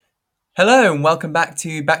Hello and welcome back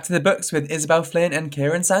to the Books with Isabel Flynn and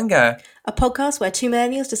Kieran Sanger. A podcast where two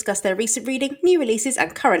millennials discuss their recent reading, new releases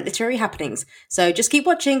and current literary happenings. So just keep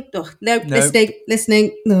watching. Oh, nope.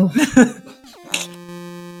 Listening. No.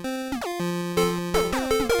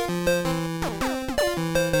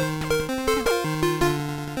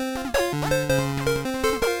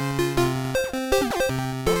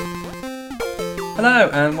 Hello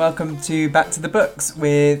and welcome to Back to the Books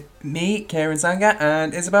with me, Kieran Sanger,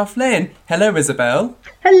 and Isabel Flynn. Hello, Isabel.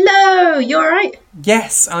 Hello, you alright?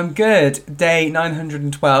 Yes, I'm good. Day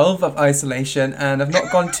 912 of isolation, and I've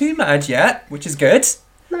not gone too mad yet, which is good.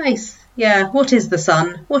 Nice. Yeah, what is the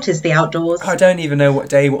sun? What is the outdoors? I don't even know what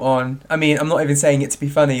day we're on. I mean, I'm not even saying it to be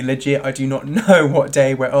funny. Legit, I do not know what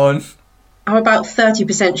day we're on. I'm about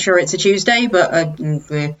 30% sure it's a Tuesday, but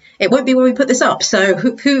it won't be when we put this up, so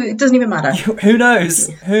it doesn't even matter. Who knows?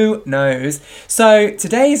 Who knows? So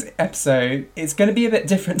today's episode is going to be a bit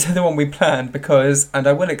different to the one we planned because, and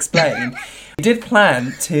I will explain, we did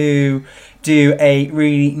plan to do a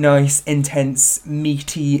really nice, intense,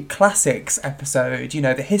 meaty classics episode. You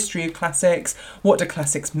know, the history of classics, what do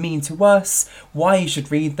classics mean to us, why you should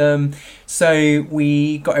read them. So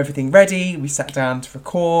we got everything ready, we sat down to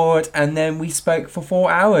record, and then we spoke for 4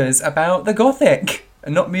 hours about the Gothic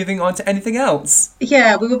and not moving on to anything else.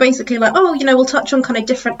 Yeah, we were basically like, we'll touch on kind of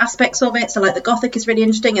different aspects of it. So like the Gothic is really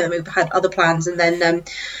interesting, and then we've had other plans. And then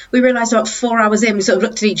we realised about 4 hours in, we sort of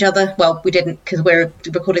looked at each other. Well, we didn't because we're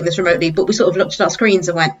recording this remotely, but we sort of looked at our screens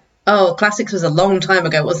and went, oh, classics was a long time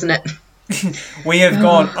ago, wasn't it? We have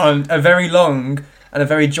gone on a very long and a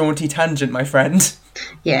very jaunty tangent, my friend.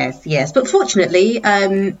 Yes. But fortunately,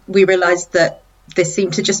 we realised that this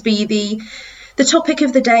seemed to just be the topic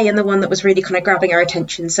of the day and the one that was really kind of grabbing our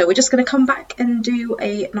attention. So we're just going to come back and do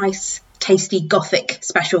a nice, tasty Gothic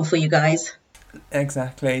special for you guys.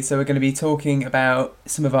 Exactly. So we're going to be talking about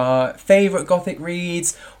some of our favourite Gothic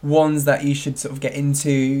reads, ones that you should sort of get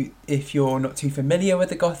into if you're not too familiar with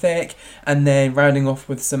the Gothic, and then rounding off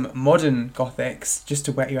with some modern Gothics just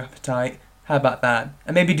to whet your appetite. How about that?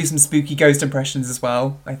 And maybe do some spooky ghost impressions as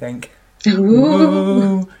well, I think.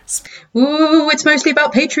 Ooh, it's mostly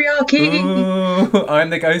about patriarchy. Ooh,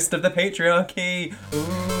 I'm the ghost of the patriarchy.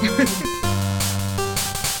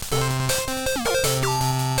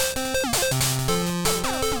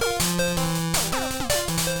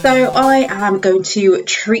 So I am going to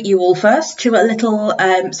treat you all first to a little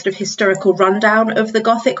sort of historical rundown of the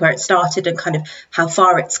Gothic, where it started and kind of how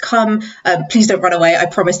far it's come. Please don't run away. I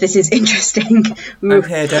promise this is interesting. I'm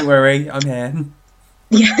here, don't worry. I'm here.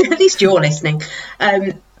 Yeah, at least you're listening.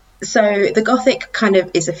 So the Gothic kind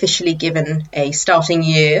of is officially given a starting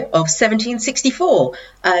year of 1764,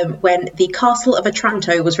 when The Castle of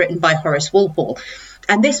Otranto was written by Horace Walpole.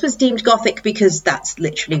 And this was deemed Gothic because that's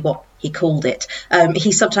literally what he called it. He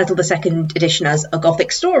subtitled the second edition as A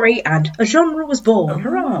Gothic Story, and a genre was born.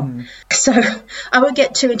 Hurrah! So I won't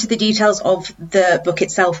get too into the details of the book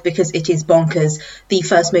itself because it is bonkers. The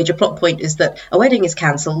first major plot point is that a wedding is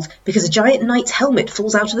cancelled because a giant knight's helmet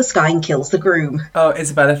falls out of the sky and kills the groom. Oh,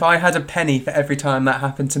 Isabel, if I had a penny for every time that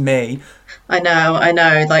happened to me. I know.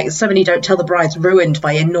 Like, so many Don't Tell the Brides ruined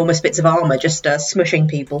by enormous bits of armour just smushing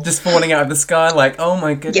people. Just falling out of the sky like, oh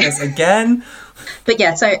my goodness, yeah. Again? But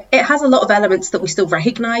yeah, so it has a lot of elements that we still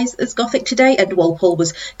recognise as Gothic today, and Walpole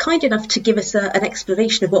was kind enough to give us an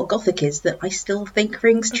explanation of what Gothic is that I still think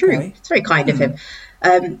rings true. Okay. It's very kind of him.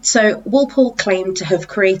 So Walpole claimed to have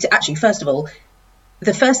created... Actually, first of all,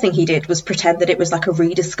 the first thing he did was pretend that it was like a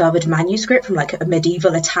rediscovered manuscript from like a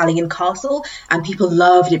medieval Italian castle, and people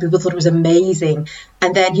loved it. People thought it was amazing.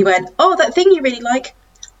 And then he went, oh, that thing you really like,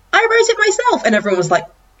 I wrote it myself. And everyone was like,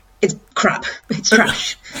 it's crap. It's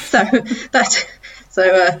trash.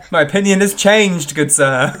 My opinion has changed, good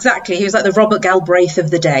sir. Exactly. He was like the Robert Galbraith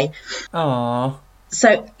of the day. Aww.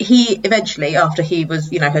 So he eventually, after he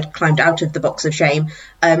was, had climbed out of the box of shame,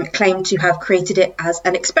 claimed to have created it as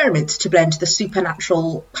an experiment to blend the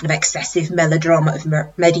supernatural kind of excessive melodrama of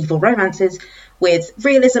medieval romances with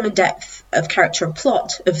realism and depth of character and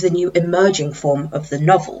plot of the new emerging form of the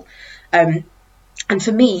novel. And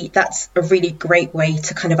for me, that's a really great way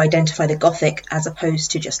to kind of identify the Gothic as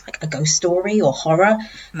opposed to just like a ghost story or horror.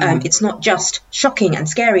 It's not just shocking and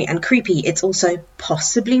scary and creepy. It's also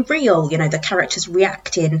possibly real. The characters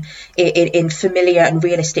react in familiar and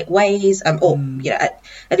realistic ways, at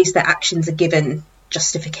least their actions are given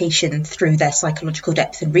justification through their psychological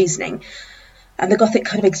depth and reasoning. And the Gothic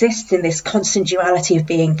kind of exists in this constant duality of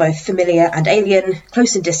being both familiar and alien,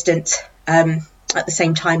 close and distant, at the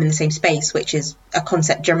same time in the same space, which is a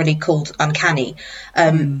concept generally called uncanny.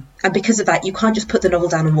 And because of that, you can't just put the novel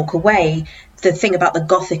down and walk away. the thing about the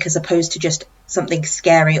Gothic as opposed to just something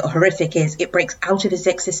scary or horrific is it breaks out of its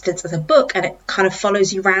existence as a book and it kind of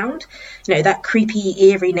follows you around. You know, that creepy,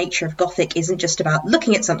 eerie nature of Gothic isn't just about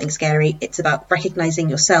looking at something scary, it's about recognising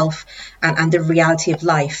yourself and the reality of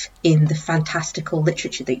life in the fantastical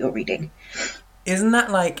literature that you're reading. Isn't that,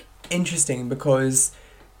 like, interesting? Because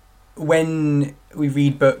when we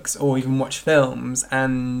read books or even watch films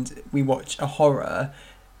and we watch a horror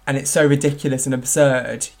and it's so ridiculous and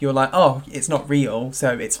absurd, you're like, oh, it's not real,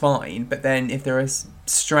 so it's fine. But then if there are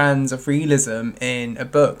strands of realism in a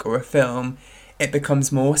book or a film, it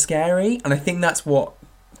becomes more scary. And I think that's what,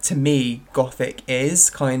 to me, Gothic is.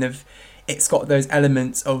 Kind of, it's got those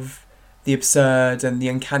elements of the absurd and the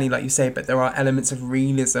uncanny, like you say, but there are elements of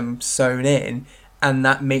realism sewn in, and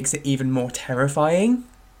that makes it even more terrifying.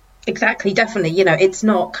 Exactly, definitely. You know, it's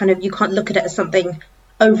not kind of, you can't look at it as something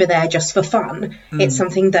over there just for fun. It's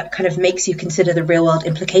something that kind of makes you consider the real world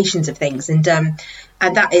implications of things. And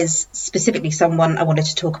that is specifically someone I wanted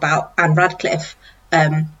to talk about. Anne Radcliffe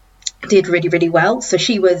did really, really well. So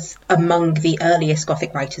she was among the earliest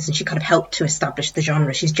Gothic writers and she kind of helped to establish the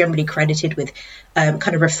genre. She's generally credited with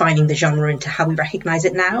kind of refining the genre into how we recognise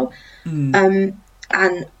it now. And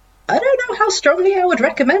I don't know how strongly I would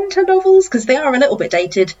recommend her novels because they are a little bit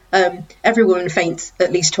dated. Every woman faints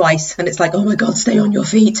at least twice and it's like, oh my God, stay on your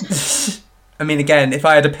feet. I mean, again, if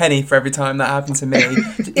I had a penny for every time that happened to me,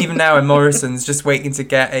 even now in Morrison's, just waiting to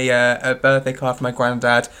get a birthday card for my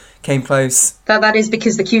granddad, came close. That is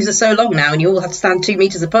because the queues are so long now and you all have to stand 2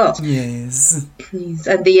 meters apart. Yes.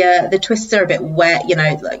 And the twists are a bit wet, you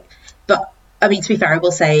know, like, but I mean, to be fair, I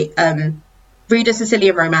will say, read a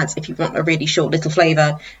Sicilian Romance if you want a really short little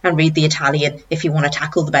flavour, and read the Italian if you want to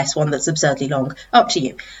tackle the best one that's absurdly long. Up to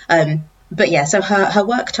you. But yeah, so her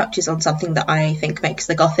work touches on something that I think makes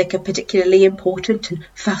the Gothic a particularly important and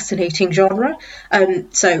fascinating genre.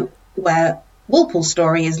 So where Walpole's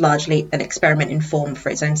story is largely an experiment in form for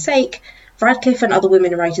its own sake, Radcliffe and other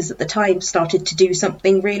women writers at the time started to do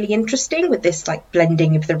something really interesting with this like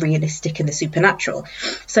blending of the realistic and the supernatural.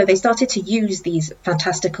 So they started to use these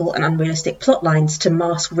fantastical and unrealistic plot lines to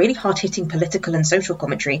mask really hard-hitting political and social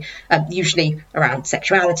commentary, usually around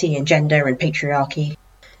sexuality and gender and patriarchy.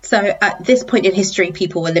 So at this point in history,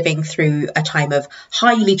 people were living through a time of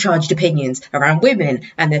highly charged opinions around women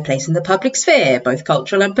and their place in the public sphere, both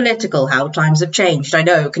cultural and political, how times have changed. I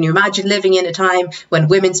know, can you imagine living in a time when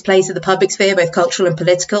women's place in the public sphere, both cultural and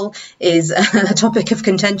political, is a topic of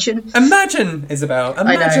contention? Imagine, Isabel,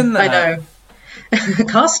 imagine that. I know.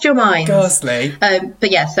 Cast your minds. Ghastly.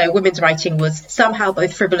 But yeah, so women's writing was somehow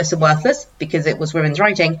both frivolous and worthless because it was women's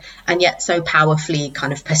writing, and yet so powerfully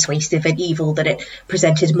kind of persuasive and evil that it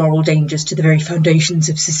presented moral dangers to the very foundations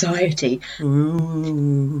of society.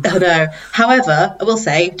 Ooh. Oh no. However, I will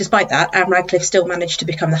say, despite that, Anne Radcliffe still managed to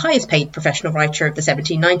become the highest paid professional writer of the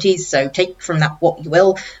 1790s, so take from that what you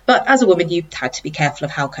will. But as a woman, you had to be careful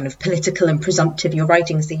of how kind of political and presumptive your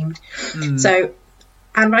writing seemed. So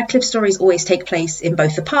Anne Radcliffe's stories always take place in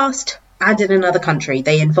both the past and in another country.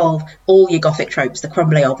 They involve all your Gothic tropes, the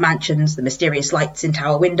crumbly old mansions, the mysterious lights in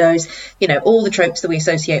tower windows, you know, all the tropes that we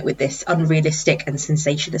associate with this unrealistic and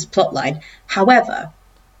sensationalist plotline. However,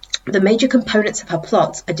 the major components of her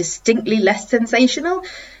plots are distinctly less sensational.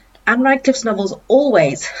 Anne Radcliffe's novels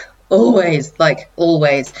always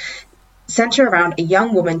centre around a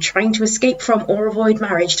young woman trying to escape from or avoid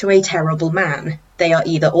marriage to a terrible man. They are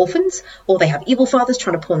either orphans or they have evil fathers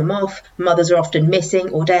trying to pawn them off. Mothers are often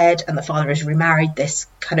missing or dead, and the father is remarried, this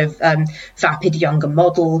kind of vapid younger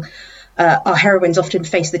model. Our heroines often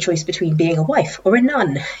face the choice between being a wife or a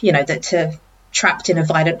nun, you know, that trapped in a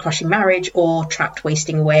violent, crushing marriage or trapped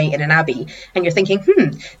wasting away in an abbey. And you're thinking,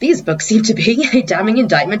 these books seem to be a damning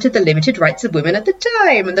indictment of the limited rights of women at the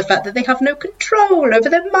time and the fact that they have no control over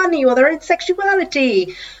their money or their own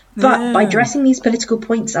sexuality. But by dressing these political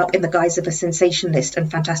points up in the guise of a sensationalist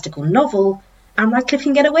and fantastical novel, Anne Radcliffe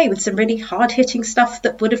can get away with some really hard-hitting stuff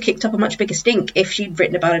that would have kicked up a much bigger stink if she'd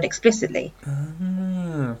written about it explicitly.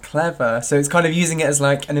 Clever. So it's kind of using it as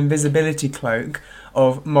like an invisibility cloak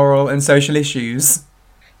of moral and social issues.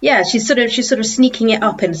 Yeah, she's sort of sneaking it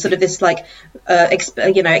up in sort of this like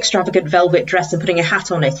extravagant velvet dress and putting a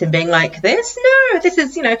hat on it and being like, this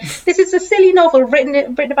is a silly novel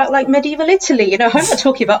written about like medieval Italy, you know, I'm not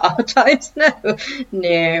talking about our times.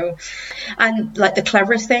 No. And like the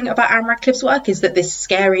cleverest thing about Anne Radcliffe's work is that this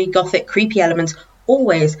scary, gothic, creepy elements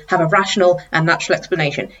always have a rational and natural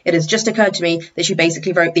explanation. It has just occurred to me that she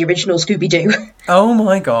basically wrote the original Scooby-Doo. Oh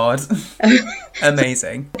my god.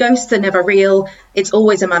 Amazing. Ghosts are never real. It's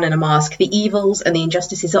always a man in a mask. The evils and the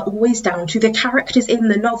injustices are always down to the characters in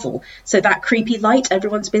the novel. So that creepy light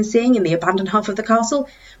everyone's been seeing in the abandoned half of the castle,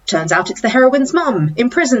 turns out it's the heroine's mum,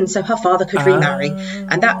 imprisoned so her father could remarry.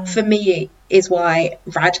 And that, for me, is why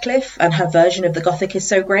Radcliffe and her version of the Gothic is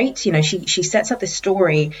so great. You know, she sets up this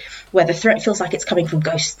story where the threat feels like it's coming from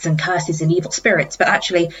ghosts and curses and evil spirits, but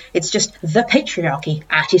actually it's just the patriarchy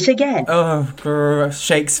at it again. Oh, grr,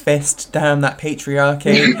 shakes fist down that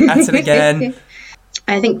patriarchy, at it again.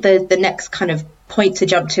 I think the next kind of point to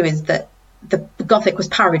jump to is that the Gothic was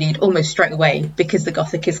parodied almost straight away, because the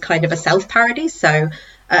Gothic is kind of a self-parody. So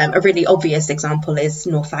a really obvious example is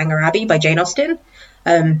Northanger Abbey by Jane Austen.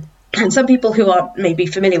 And some people who aren't maybe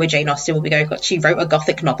familiar with Jane Austen will be going, she wrote a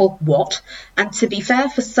Gothic novel, what? And to be fair,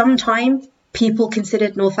 for some time, people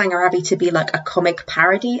considered Northanger Abbey to be like a comic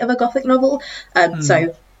parody of a Gothic novel.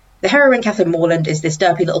 So the heroine, Catherine Morland, is this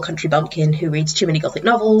derpy little country bumpkin who reads too many Gothic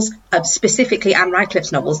novels, specifically Anne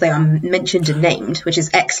Radcliffe's novels. They are mentioned and named, which is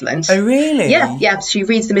excellent. Oh, really? Yeah. She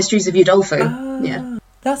reads The Mysteries of Udolpho. Yeah.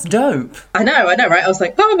 That's dope. I know, right? I was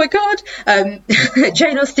like, oh my God.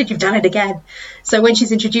 Jane Austen, you've done it again. So when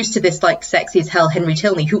she's introduced to this, like, sexy as hell Henry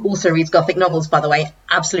Tilney, who also reads Gothic novels, by the way,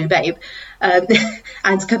 absolute babe, and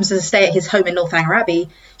comes to stay at his home in Northanger Abbey,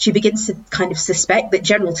 she begins to kind of suspect that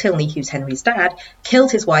General Tilney, who's Henry's dad,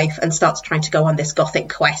 killed his wife and starts trying to go on this Gothic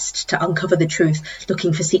quest to uncover the truth,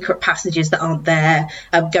 looking for secret passages that aren't there,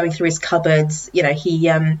 going through his cupboards. You know,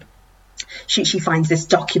 she finds this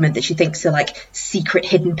document that she thinks are like secret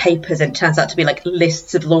hidden papers, and it turns out to be like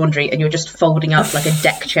lists of laundry, and you're just folding up like a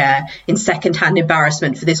deck chair in secondhand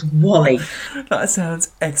embarrassment for this Wally. That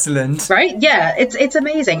sounds excellent. Right? Yeah, it's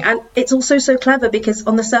amazing. And it's also so clever because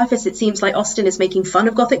on the surface it seems like Austen is making fun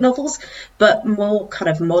of Gothic novels, but more kind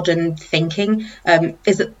of modern thinking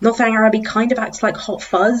is that Northanger Abbey kind of acts like Hot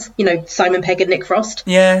Fuzz, you know, Simon Pegg and Nick Frost.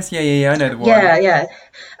 Yes, yeah, I know the one. Yeah.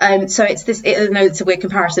 So it's this, I know it's a weird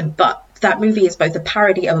comparison, but that movie is both a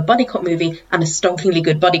parody of a buddy cop movie and a stonkingly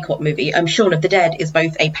good buddy cop movie. Shaun of the Dead is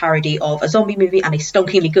both a parody of a zombie movie and a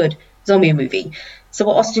stonkingly good zombie movie. So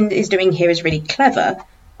what Austen is doing here is really clever.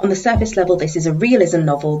 On the surface level, this is a realism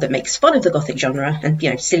novel that makes fun of the Gothic genre and, you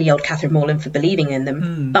know, silly old Catherine Morland for believing in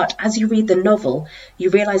them. But as you read the novel, you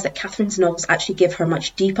realise that Catherine's novels actually give her a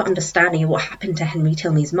much deeper understanding of what happened to Henry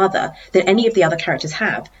Tilney's mother than any of the other characters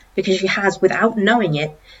have, because she has, without knowing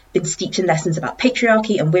it, been steeped in lessons about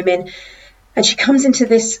patriarchy and women, and she comes into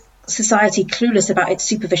this society clueless about its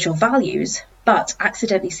superficial values, but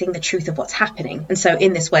accidentally seeing the truth of what's happening. And so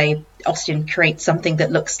in this way, Austen creates something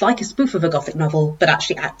that looks like a spoof of a Gothic novel, but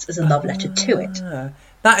actually acts as a love letter to it.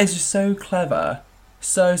 That is just so clever.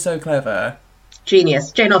 So clever.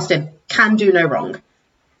 Genius. Jane Austen can do no wrong,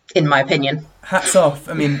 in my opinion. Hats off.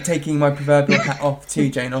 I mean, taking my proverbial hat off to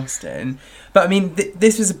Jane Austen. But I mean,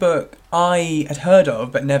 this was a book I had heard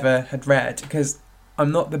of but never had read, because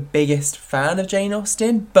I'm not the biggest fan of Jane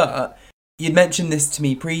Austen, but you'd mentioned this to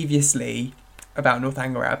me previously about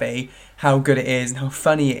Northanger Abbey, how good it is and how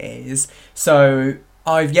funny it is. So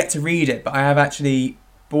I've yet to read it, but I have actually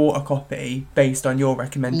bought a copy based on your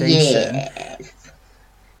recommendation. Yes.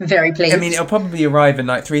 Very pleased. I mean, it'll probably arrive in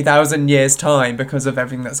like 3,000 years' time because of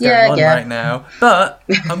everything that's going on right now. But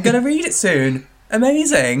I'm going to read it soon.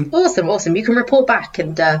 Amazing. Awesome. You can report back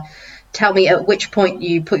and tell me at which point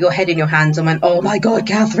you put your head in your hands and went, oh my God,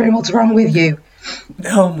 Catherine, what's wrong with you?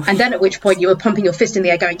 And then at which point you were pumping your fist in the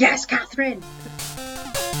air going, yes, Catherine.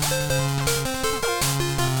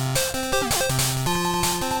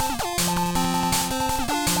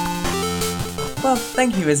 Well,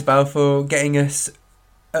 thank you, Isabel, for getting us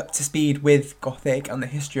up to speed with Gothic and the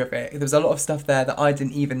history of it. There was a lot of stuff there that I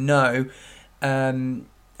didn't even know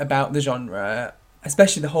about the genre,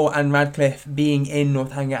 especially the whole Anne Radcliffe being in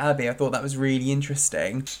Northanger Abbey. I thought that was really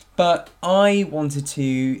interesting. But I wanted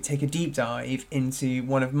to take a deep dive into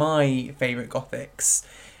one of my favourite Gothics,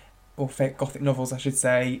 or Gothic novels, I should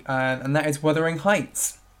say, and that is Wuthering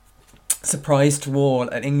Heights. Surprise to all,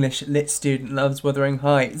 an English lit student loves Wuthering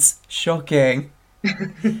Heights. Shocking.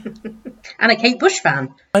 And a Kate Bush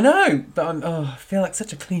fan. I know, but I feel like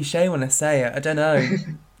such a cliche when I say it. I don't know.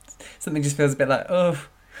 Something just feels a bit like,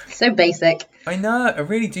 So basic. I know, I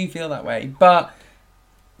really do feel that way. But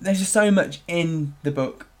there's just so much in the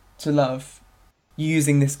book to love,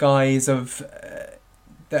 using this guise of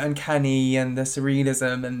the uncanny and the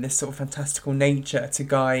surrealism and this sort of fantastical nature to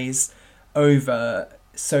guise over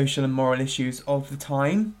social and moral issues of the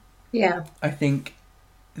time. Yeah. I think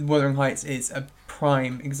Wuthering Heights is a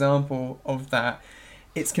prime example of that.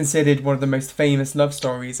 It's considered one of the most famous love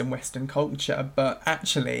stories in Western culture, but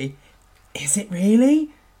actually, is it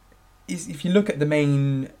really? If you look at the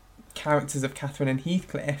main characters of Catherine and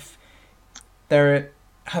Heathcliff, they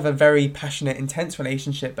have a very passionate, intense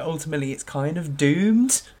relationship, but ultimately it's kind of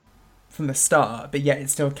doomed from the start, but yet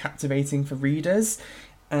it's still captivating for readers.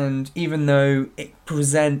 And even though it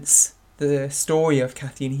presents the story of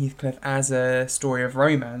Cathy and Heathcliff as a story of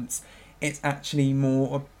romance, it's actually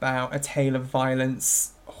more about a tale of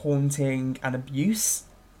violence, haunting and abuse,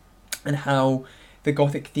 and how the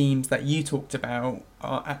Gothic themes that you talked about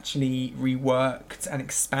are actually reworked and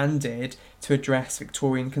expanded to address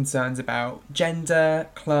Victorian concerns about gender,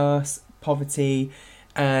 class, poverty,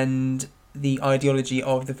 and the ideology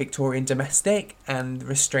of the Victorian domestic and the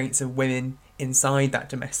restraints of women inside that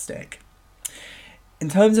domestic. In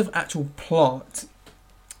terms of actual plot,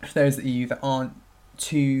 for those of you that aren't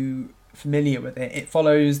too familiar with it, it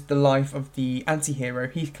follows the life of the anti-hero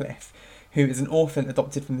Heathcliff, who is an orphan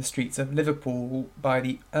adopted from the streets of Liverpool by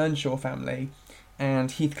the Earnshaw family,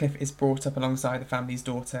 and Heathcliff is brought up alongside the family's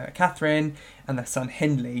daughter Catherine and their son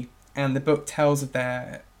Hindley, and the book tells of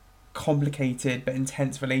their complicated but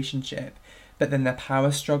intense relationship, but then their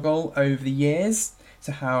power struggle over the years,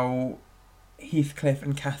 so how Heathcliff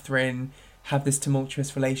and Catherine have this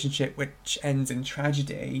tumultuous relationship which ends in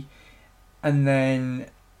tragedy, and then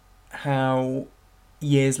how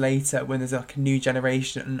years later, when there's like a new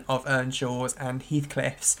generation of Earnshaws and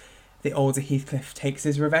Heathcliffs, the older Heathcliff takes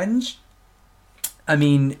his revenge. I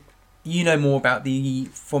mean, you know more about the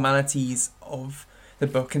formalities of the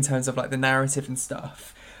book in terms of like the narrative and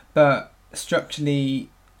stuff, but structurally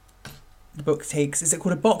the book takes, is it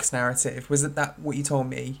called a box narrative? Was it that what you told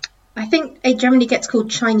me? I think it generally gets called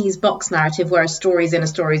Chinese box narrative, where a story is in a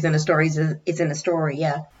story is in a story is in a story,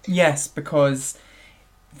 yeah. Yes, because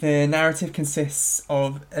the narrative consists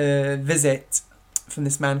of a visit from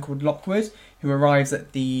this man called Lockwood, who arrives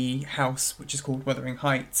at the house which is called Wuthering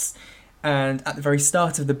Heights, and at the very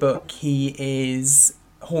start of the book he is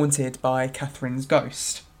haunted by Catherine's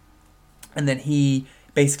ghost, and then he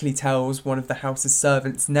basically tells one of the house's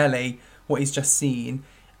servants, Nellie, what he's just seen,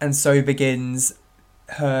 and so begins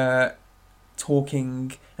her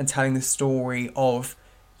talking and telling the story of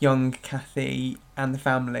young Cathy and the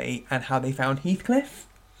family and how they found Heathcliff.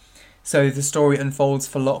 So the story unfolds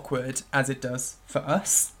for Lockwood as it does for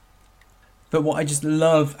us. But what I just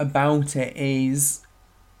love about it is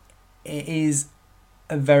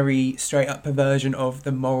a very straight up perversion of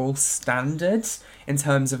the moral standards in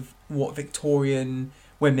terms of what Victorian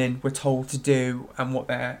women were told to do and what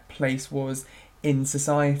their place was in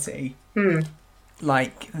society.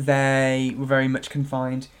 Like, they were very much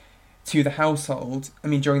confined to the household. I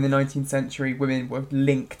mean, during the 19th century, women were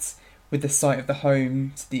linked with the sight of the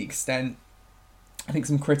home to the extent, I think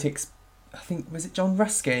some critics, was it John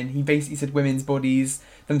Ruskin? He basically said women's bodies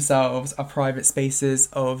themselves are private spaces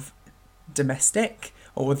of domestic,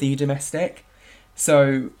 or the domestic.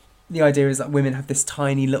 So the idea is that women have this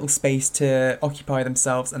tiny little space to occupy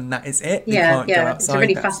themselves, and that is it. They can't go outside. It's a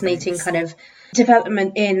really fascinating space. kind of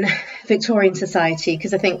development in Victorian society,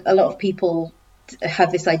 because I think a lot of people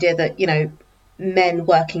have this idea that, you know, men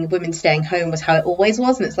working, women staying home was how it always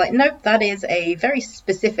was, and it's like, nope, that is a very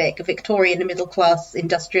specific Victorian middle class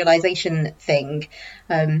industrialization thing.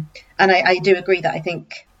 And I do agree that I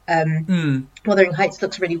think Wuthering Heights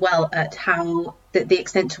looks really well at how the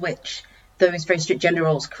extent to which those very strict gender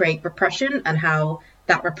roles create repression, and how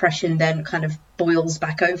that repression then kind of boils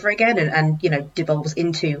back over again and you know, devolves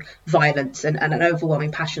into violence and an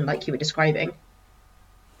overwhelming passion like you were describing.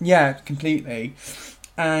 Yeah, completely.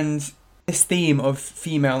 And this theme of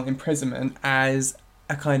female imprisonment as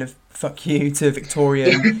a kind of fuck you to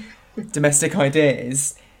Victorian domestic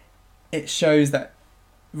ideas, it shows that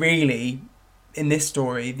really in this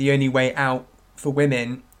story the only way out for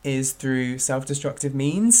women is through self-destructive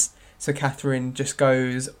means. So Catherine just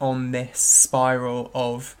goes on this spiral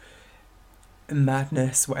of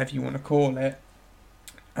madness, whatever you want to call it,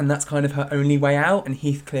 and that's kind of her only way out, and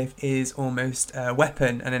Heathcliff is almost a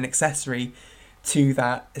weapon and an accessory to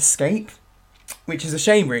that escape, which is a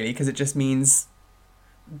shame really, because it just means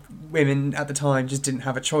women at the time just didn't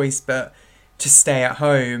have a choice but to stay at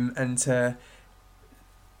home and to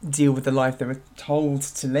deal with the life they were told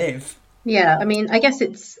to live. Yeah, I mean, I guess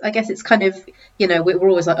it's kind of, you know, we're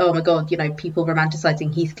always like, oh my God, you know, people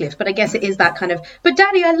romanticizing Heathcliff, but I guess it is that kind of, but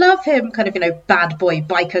Daddy, I love him, kind of, you know, bad boy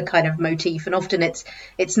biker kind of motif, and often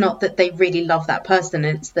it's not that they really love that person,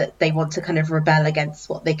 it's that they want to kind of rebel against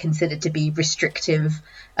what they consider to be restrictive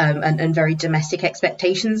and very domestic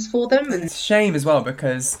expectations for them. And it's a shame as well,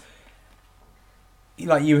 because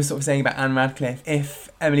like you were sort of saying about Anne Radcliffe,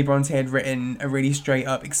 if Emily Bronte had written a really straight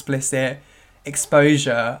up explicit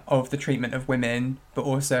exposure of the treatment of women, but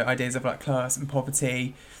also ideas of like class and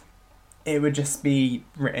poverty it would just be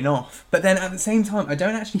written off. But then at the same time, I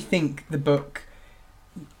don't actually think the book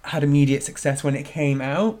had immediate success when it came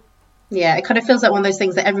out. Yeah, it kind of feels like one of those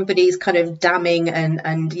things that everybody's kind of damning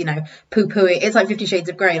and you know, poo-pooing. It's like 50 Shades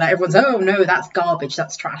of Grey. Like everyone's, oh no, that's garbage,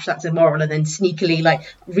 that's trash, that's immoral, and then sneakily like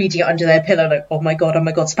reading it under their pillow, like, oh my god,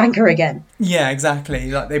 spank her again. Yeah,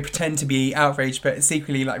 exactly. Like they pretend to be outraged, but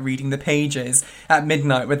secretly like reading the pages at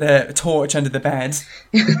midnight with a torch under the bed.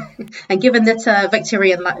 And given that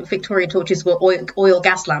Victorian torches were oil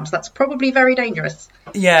gas lamps, that's probably very dangerous.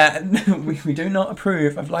 Yeah, we do not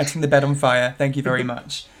approve of lighting the bed on fire. Thank you very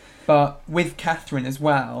much. But with Catherine as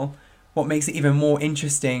well, what makes it even more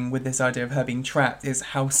interesting with this idea of her being trapped is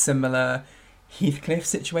how similar Heathcliff's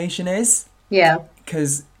situation is. Yeah.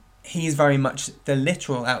 Because he's very much the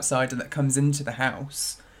literal outsider that comes into the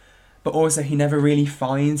house. But also he never really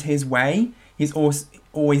finds his way. He's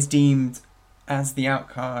always deemed as the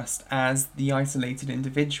outcast, as the isolated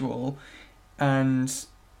individual. And,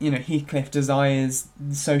 you know, Heathcliff desires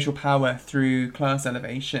social power through class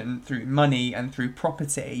elevation, through money and through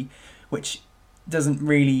property, which doesn't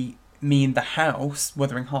really mean the house,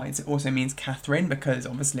 Wuthering Heights. It also means Catherine, because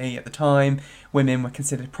obviously at the time women were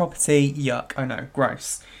considered property. Yuck, I know,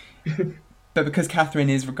 gross. But because Catherine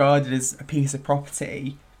is regarded as a piece of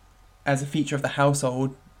property, as a feature of the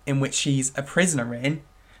household in which she's a prisoner in,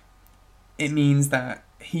 it means that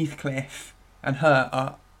Heathcliff and her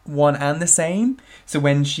are one and the same. So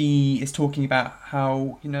when she is talking about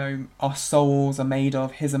how, you know, our souls are made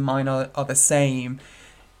of, his and mine are the same,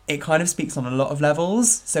 it kind of speaks on a lot of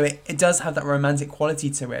levels. So it does have that romantic quality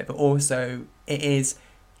to it, but also it is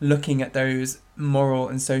looking at those moral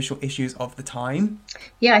and social issues of the time.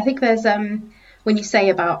 Yeah, I think there's when you say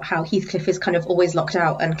about how Heathcliff is kind of always locked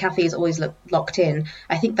out and Cathy is always locked in,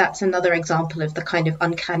 I think that's another example of the kind of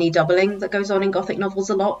uncanny doubling that goes on in Gothic novels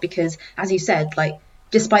a lot, because as you said, like,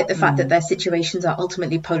 despite the fact that their situations are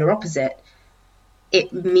ultimately polar opposite,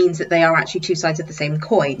 it means that they are actually two sides of the same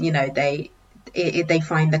coin. You know, they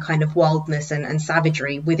find the kind of wildness and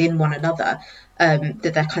savagery within one another that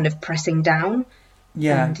they're kind of pressing down.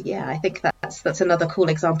 Yeah. And yeah, I think that's another cool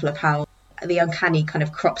example of how the uncanny kind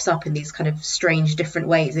of crops up in these kind of strange different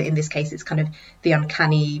ways. In this case, it's kind of the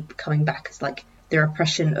uncanny coming back as like the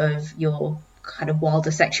repression of your kind of wilder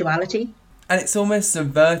sexuality. And it's almost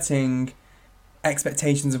subverting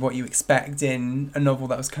expectations of what you expect in a novel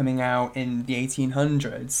that was coming out in the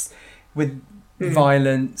 1800s with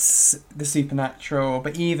violence, the supernatural,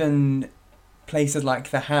 but even places like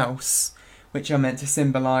the house, which are meant to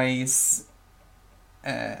symbolise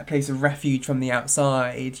a place of refuge from the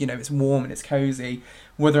outside. You know, it's warm and it's cosy.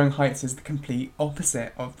 Wuthering Heights is the complete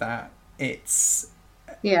opposite of that. It's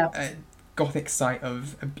a Gothic site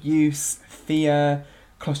of abuse, fear,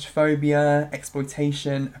 claustrophobia,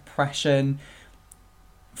 exploitation, oppression,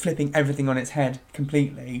 flipping everything on its head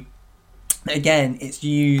completely. Again, it's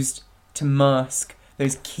used to mask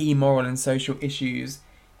those key moral and social issues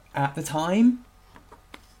at the time.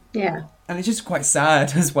 Yeah. And it's just quite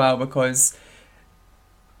sad as well, because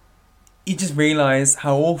you just realise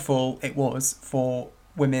how awful it was for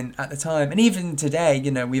women at the time. And even today,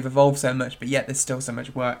 you know, we've evolved so much, but yet there's still so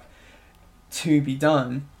much work to be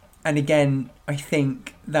done. And again, I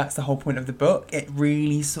think that's the whole point of the book. It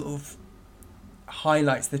really sort of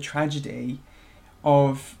highlights the tragedy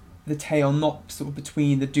of the tale, not sort of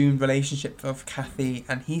between the doomed relationship of Cathy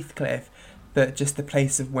and Heathcliff, but just the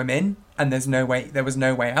place of women, and there was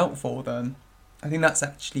no way out for them. I think that's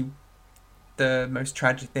actually the most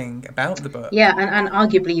tragic thing about the book. Yeah, and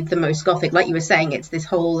arguably the most Gothic. Like you were saying, it's this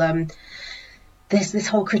whole there's this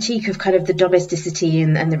whole critique of kind of the domesticity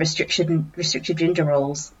and the restricted gender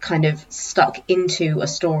roles kind of stuck into a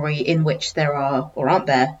story in which there are, or aren't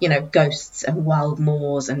there, you know, ghosts and wild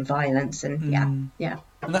moors and violence and yeah.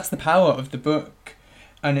 And that's the power of the book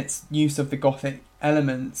and its use of the Gothic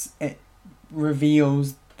elements. It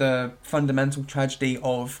reveals the fundamental tragedy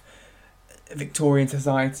of Victorian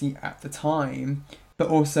society at the time, but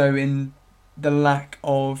also in the lack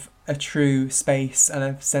of a true space and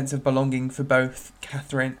a sense of belonging for both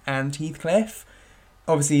Catherine and Heathcliff.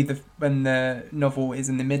 Obviously, when the novel is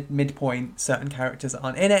in the midpoint, certain characters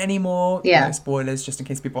aren't in it anymore. Yeah. You know, spoilers, just in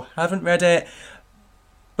case people haven't read it.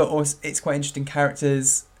 But also, it's quite interesting.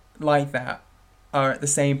 Characters like that are at the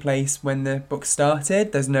same place when the book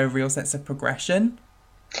started. There's no real sense of progression.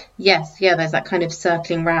 Yes, yeah, there's that kind of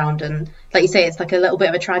circling round, and like you say, it's like a little bit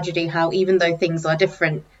of a tragedy how even though things are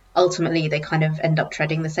different, ultimately they kind of end up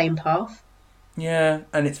treading the same path. Yeah,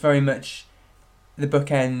 and it's very much, the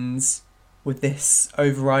book ends with this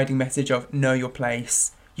overriding message of know your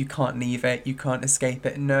place. You can't leave it, you can't escape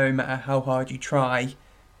it. No matter how hard you try,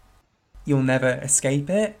 you'll never escape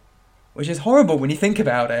it. Mm. which is horrible when you think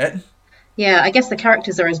about it. Yeah, I guess the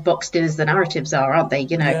characters are as boxed in as the narratives are, aren't they?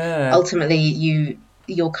 Yeah. Ultimately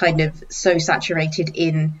you're kind of so saturated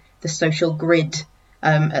in the social grid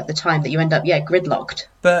at the time that you end up, gridlocked.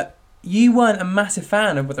 But you weren't a massive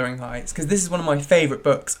fan of Wuthering Heights, because this is one of my favourite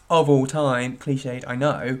books of all time. Cliched, I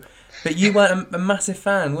know. But you weren't a massive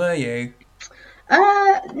fan, were you?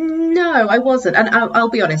 No, I wasn't, and I'll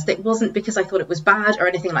be honest, it wasn't because I thought it was bad or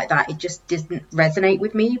anything like that. It just didn't resonate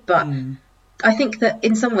with me. But Mm. I think that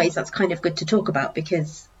in some ways that's kind of good to talk about,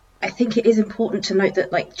 because I think it is important to note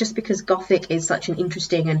that, like, just because Gothic is such an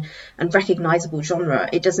interesting and recognizable genre,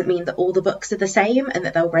 it doesn't mean that all the books are the same and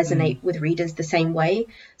that they'll Mm. resonate with readers the same way.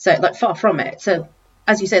 So, like, far from it. So,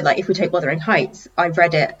 as you said, like, if we take Wuthering Heights, I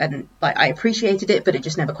read it and, like, I appreciated it, but it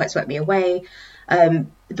just never quite swept me away.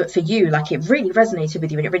 But for you, like, it really resonated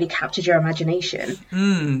with you and it really captured your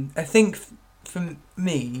imagination. I think for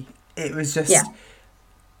me, it was Yeah. just...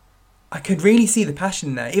 I could really see the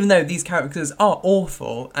passion there, even though these characters are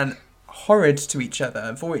awful and horrid to each other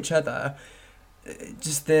and for each other.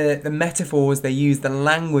 Just the metaphors they use, the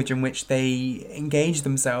language in which they engage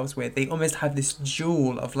themselves with, they almost have this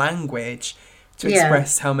jewel of language to Yeah.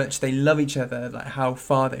 express how much they love each other, like how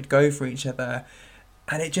far they'd go for each other.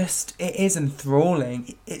 And it is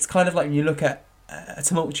enthralling. It's kind of like when you look at a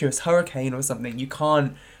tumultuous hurricane or something, you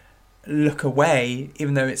can't look away,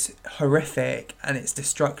 even though it's horrific and it's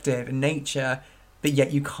destructive in nature, but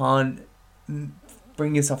yet you can't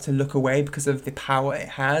bring yourself to look away because of the power it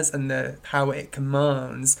has and the power it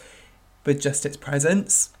commands with just its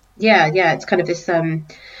presence. Yeah, it's kind of this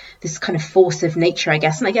kind of force of nature, I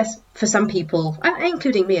guess. And I guess for some people,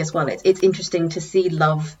 including me as well, it's interesting to see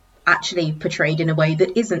love actually portrayed in a way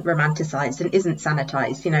that isn't romanticized and isn't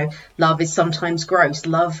sanitized. Love is sometimes gross.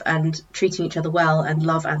 Love and treating each other well and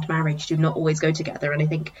love and marriage do not always go together. And I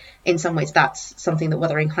think in some ways that's something that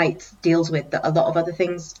Wuthering Heights deals with that a lot of other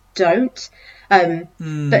things don't.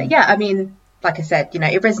 But yeah, I mean, like I said,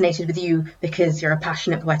 it resonated with you because you're a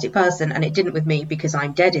passionate, poetic person, and it didn't with me because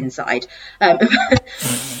I'm dead inside.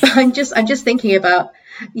 I'm just thinking about,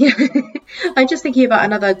 I'm just thinking about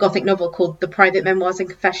another Gothic novel called The Private Memoirs and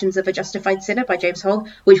Confessions of a Justified Sinner by James Hogg,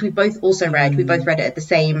 which we both also read. We both read it at the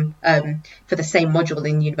same for the same module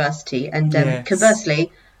in university, and Yes.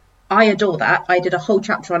 conversely, I adore that. I did a whole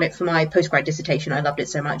chapter on it for my postgrad dissertation. I loved it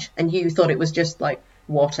so much, and you thought it was just like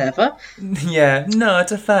whatever. Yeah,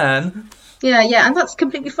 not a fan. Yeah, and that's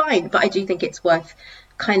completely fine. But I do think it's worth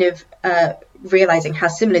kind of realizing how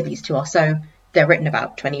similar these two are. So they're written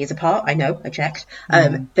about 20 years apart. I know, I checked.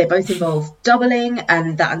 They both involve doubling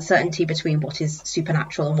and that uncertainty between what is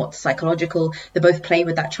supernatural and what's psychological. They both play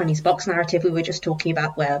with that Chinese box narrative we were just talking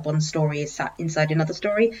about, where one story is sat inside another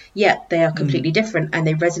story. Yet they are completely different, and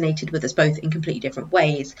they resonated with us both in completely different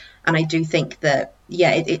ways. And I do think that,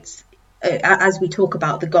 it's as we talk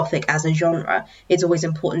about the Gothic as a genre, it's always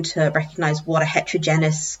important to recognise what a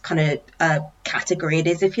heterogeneous kind of category it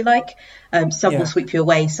is, if you like. Some will sweep you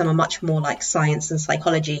away. Some are much more like science and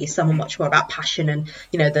psychology. Some are much more about passion and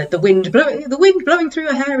the wind blowing through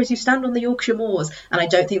your hair as you stand on the Yorkshire moors. And I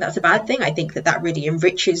don't think that's a bad thing. I think that really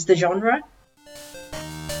enriches the genre.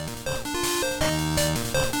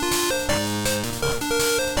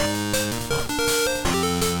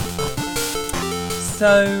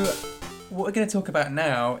 So what we're going to talk about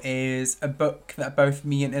now is a book that both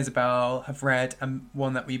me and Isabel have read, and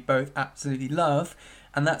one that we both absolutely love,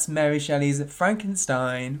 and that's Mary Shelley's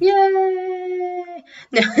Frankenstein. Yay!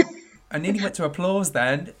 No. I nearly went to applause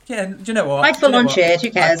then. Yeah, do you know what? I full on cheered. Who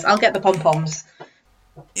cares? I'll get the pom-poms.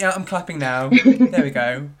 Yeah, I'm clapping now. There we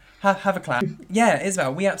go. Have a clap. Yeah,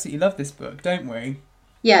 Isabel, we absolutely love this book, don't we?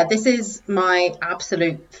 Yeah, this is my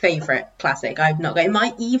absolute favourite classic. It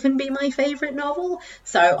might even be my favourite novel.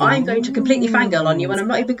 So I'm going to completely fangirl on you, and I'm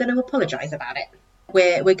not even going to apologise about it.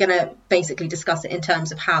 We're going to basically discuss it in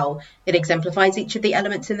terms of how it exemplifies each of the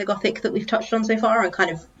elements in the Gothic that we've touched on so far, and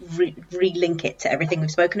kind of re-link it to everything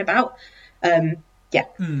we've spoken about. Yeah.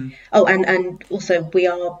 Oh, and also we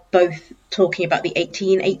are both talking about the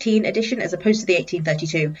 1818 edition as opposed to the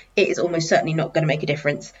 1832. It is almost certainly not going to make a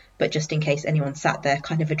difference, but just in case anyone sat there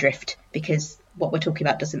kind of adrift, because what we're talking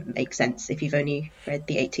about doesn't make sense if you've only read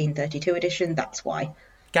the 1832 edition, that's why.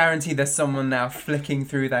 Guarantee there's someone now flicking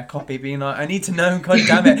through their copy being like, I need to know, god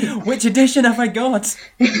damn it, which edition have I got?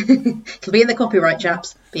 It'll be in the copyright,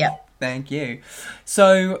 chaps. But yeah. Thank you.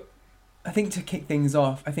 So I think to kick things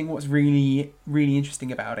off, I think what's really, really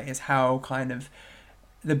interesting about it is how kind of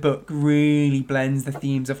the book really blends the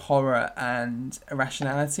themes of horror and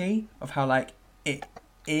irrationality, of how like it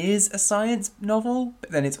is a science novel,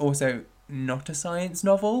 but then it's also not a science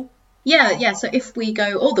novel. Yeah. So if we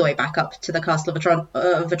go all the way back up to the Castle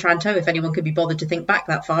of Otranto, if anyone could be bothered to think back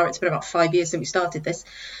that far, it's been about 5 years since we started this.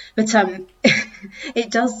 But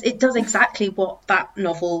it does exactly what that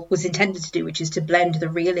novel was intended to do, which is to blend the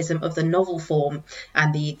realism of the novel form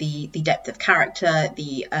and the depth of character,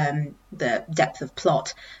 the depth of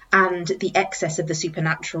plot, and the excess of the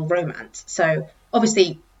supernatural romance. So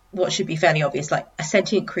obviously, what should be fairly obvious, like a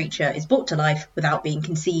sentient creature is brought to life without being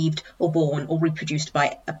conceived or born or reproduced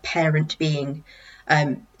by a parent being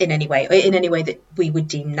in any way that we would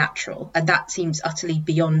deem natural, and that seems utterly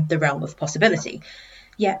beyond the realm of possibility.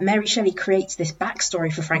 Yet Mary Shelley creates this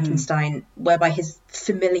backstory for Frankenstein whereby his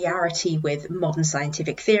familiarity with modern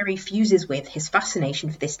scientific theory fuses with his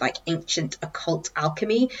fascination for this like ancient occult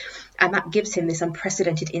alchemy, and that gives him this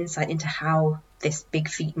unprecedented insight into how this big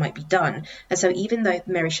feat might be done. And so even though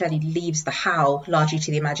Mary Shelley leaves the how largely to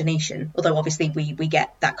the imagination, although obviously we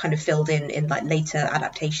get that kind of filled in like later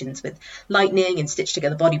adaptations with lightning and stitched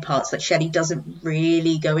together body parts, that Shelley doesn't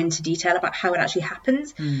really go into detail about how it actually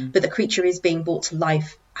happens, but the creature is being brought to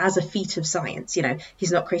life as a feat of science. You know,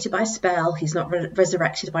 he's not created by a spell, he's not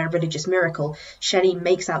resurrected by a religious miracle. Shelley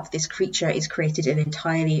makes out that this creature is created in an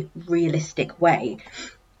entirely realistic way.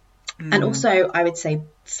 And also, I would say,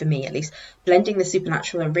 for me at least, blending the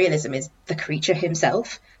supernatural and realism is the creature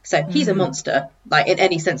himself. So he's a monster, like in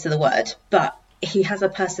any sense of the word, but he has a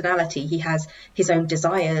personality, he has his own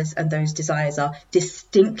desires, and those desires are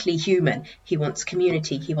distinctly human. He wants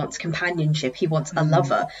community, he wants companionship, he wants a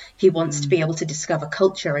lover, he wants to be able to discover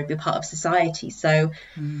culture and be part of society. So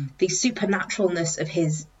the supernaturalness of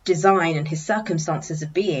his design and his circumstances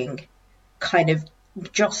of being kind of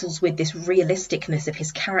jostles with this realisticness of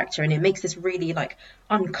his character, and it makes this really like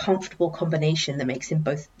uncomfortable combination that makes him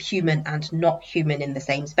both human and not human in the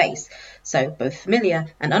same space. So both familiar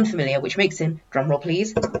and unfamiliar, which makes him, drumroll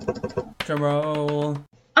please, Drumroll,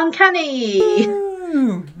 uncanny.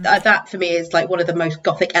 That for me is like one of the most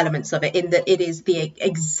Gothic elements of it, in that it is the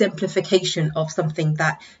exemplification of something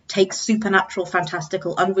that takes supernatural,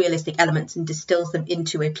 fantastical, unrealistic elements and distills them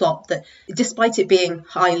into a plot that, despite it being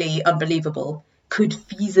highly unbelievable, could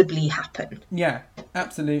feasibly happen. Yeah,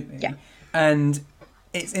 absolutely. Yeah. And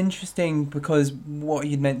it's interesting because what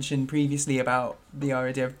you'd mentioned previously about the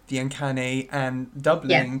idea of the uncanny and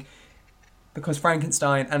doubling, because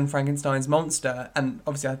Frankenstein and Frankenstein's monster, and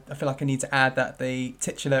obviously I feel like I need to add that the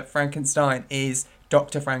titular Frankenstein is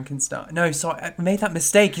Dr. Frankenstein. No, sorry, I made that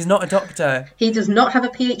mistake. He's not a doctor. He does not have a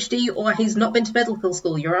PhD, or he's not been to medical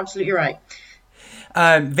school. You're absolutely right.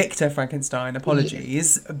 Victor Frankenstein,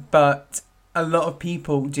 apologies, but a lot of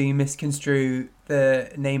people do misconstrue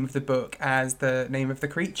the name of the book as the name of the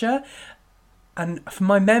creature. And from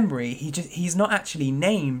my memory, he's not actually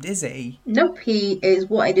named, is he? Nope, he is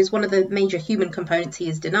what it is one of the major human components he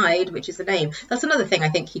is denied, which is the name. That's another thing I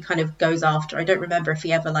think he kind of goes after. I don't remember if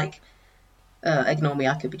he ever ignore me,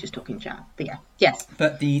 I could be just talking chat. But yeah, yes.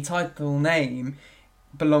 But the title name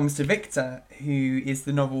belongs to Victor, who is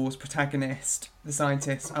the novel's protagonist, the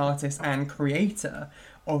scientist, artist, and creator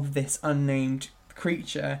of this unnamed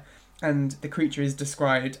creature. And the creature is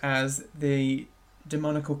described as the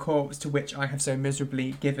demonical corpse to which I have so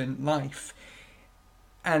miserably given life.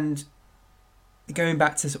 And going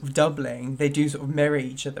back to sort of doubling, they do sort of mirror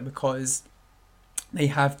each other because they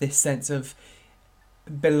have this sense of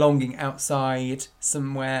belonging outside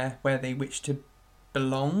somewhere where they wish to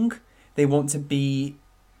belong. They want to be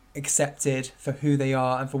accepted for who they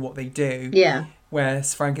are and for what they do. Yeah.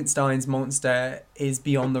 Whereas Frankenstein's monster is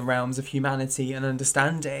beyond the realms of humanity and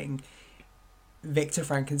understanding. Victor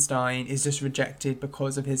Frankenstein is just rejected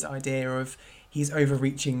because of his idea of he's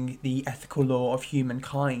overreaching the ethical law of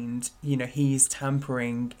humankind. You know, he's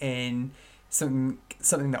tampering in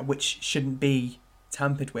something that which shouldn't be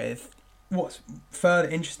tampered with. What's further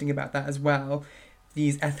interesting about that as well,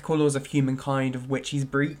 these ethical laws of humankind of which he's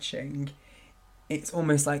breaching, it's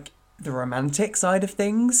almost like the romantic side of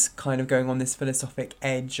things, kind of going on this philosophic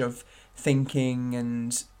edge of thinking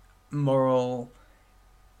and moral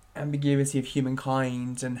ambiguity of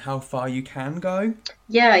humankind and how far you can go.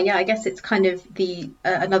 Yeah, I guess it's kind of the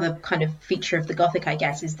another kind of feature of the Gothic, I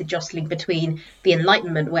guess, is the jostling between the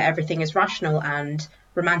Enlightenment, where everything is rational, and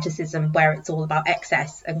Romanticism, where it's all about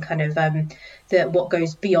excess and kind of what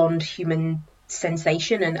goes beyond human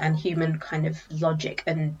sensation and human kind of logic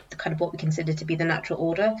and kind of what we consider to be the natural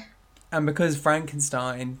order. And because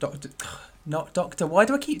Frankenstein, not doctor, why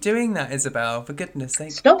do I keep doing that, Isabel? For goodness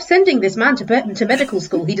sake. Stop sending this man to medical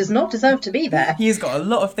school. He does not deserve to be there. He's got a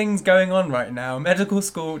lot of things going on right now. Medical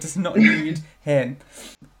school does not need him.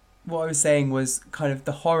 What I was saying was kind of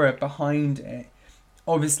the horror behind it.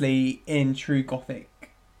 Obviously, in true Gothic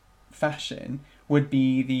fashion, would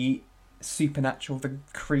be the supernatural, the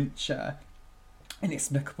creature,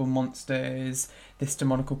 inexplicable monsters, this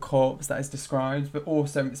demonical corpse that is described, but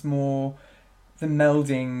also it's more the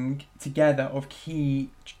melding together of key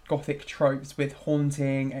Gothic tropes with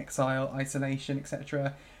haunting, exile, isolation,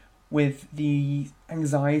 etc., with the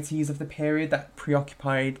anxieties of the period that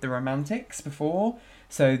preoccupied the Romantics before.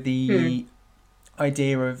 So the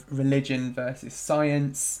idea of religion versus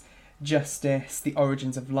science, justice, the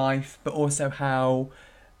origins of life, but also how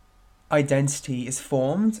identity is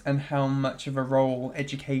formed and how much of a role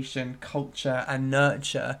education, culture and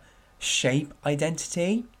nurture shape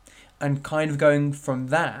identity. And kind of going from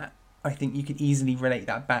that, I think you could easily relate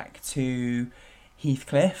that back to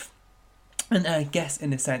Heathcliff. And I guess,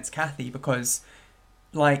 in a sense, Kathy, because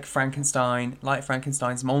like Frankenstein, like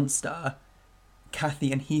Frankenstein's monster,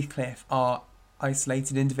 Kathy and Heathcliff are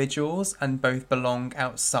isolated individuals and both belong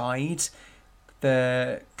outside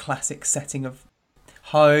the classic setting of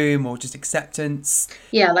home or just acceptance.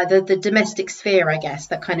 Yeah, like the domestic sphere, I guess,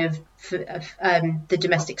 that kind of the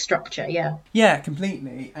domestic structure, yeah. Yeah,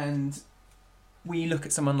 completely. And we look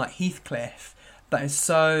at someone like Heathcliff that is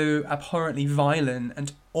so abhorrently violent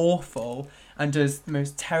and awful and does the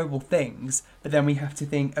most terrible things, but then we have to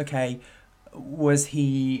think, okay, was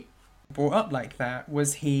he brought up like that?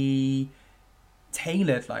 Was he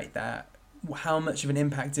tailored like that? How much of an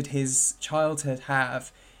impact did his childhood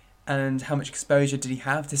have, and how much exposure did he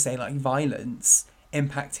have to, say, like violence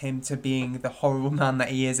impact him to being the horrible man that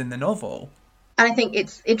he is in the novel? And I think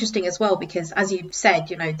it's interesting as well because, as you said,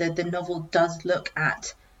 the novel does look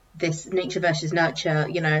at this nature versus nurture,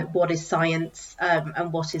 what is science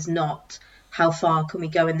and what is not, how far can we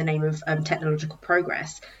go in the name of technological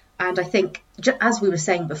progress. And I think, as we were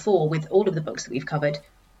saying before, with all of the books that we've covered,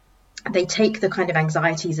 they take the kind of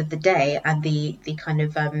anxieties of the day and the kind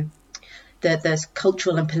of the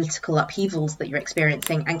cultural and political upheavals that you're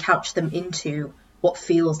experiencing and couch them into what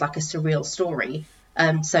feels like a surreal story.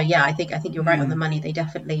 So yeah, I think you're right on the money. They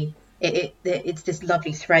definitely it's this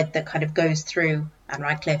lovely thread that kind of goes through Anne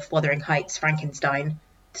Radcliffe, Wuthering Heights, Frankenstein,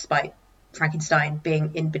 despite Frankenstein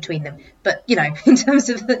being in between them. But in terms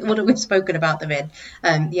of what we've spoken about them in,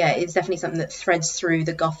 it's definitely something that threads through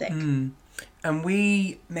the Gothic. And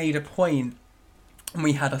we made a point, and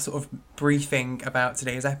we had a sort of briefing about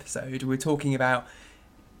today's episode. We were talking about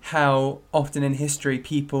how often in history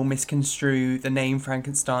people misconstrue the name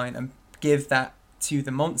Frankenstein and give that to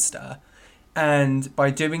the monster. And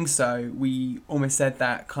by doing so, we almost said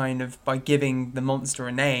that kind of by giving the monster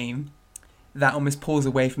a name, that almost pulls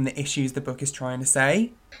away from the issues the book is trying to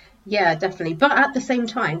say. Yeah, definitely. But at the same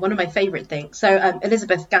time, one of my favourite things, so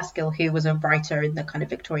Elizabeth Gaskell, who was a writer in the kind of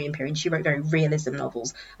Victorian period, she wrote very realism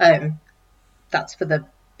novels. That's for the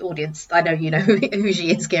audience. I know you know who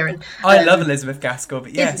she is, Kieran. I love Elizabeth Gaskell,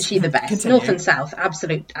 but yes. Isn't she the best? Continue. North and South,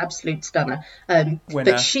 absolute stunner. Winner.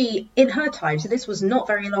 But she, in her time, so this was not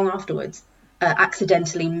very long afterwards,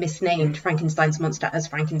 accidentally misnamed Frankenstein's monster as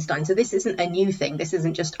Frankenstein. So this isn't a new thing. This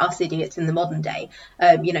isn't just us idiots in the modern day.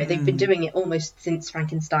 They've been doing it almost since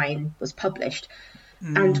Frankenstein was published.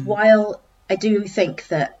 And while I do think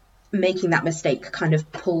that making that mistake kind of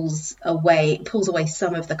pulls away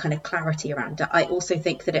some of the kind of clarity around it, I also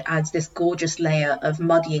think that it adds this gorgeous layer of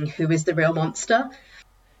muddying who is the real monster.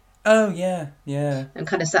 Oh yeah. And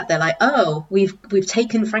kind of sat there like, oh, we've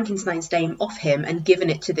taken Frankenstein's name off him and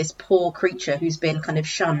given it to this poor creature who's been kind of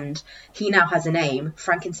shunned. He now has a name.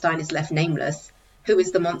 Frankenstein is left nameless. Who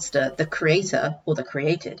is the monster? The creator or the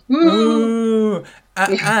created? Ooh.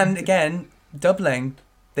 And again, doubling.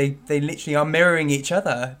 They literally are mirroring each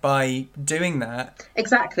other by doing that.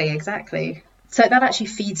 Exactly. So that actually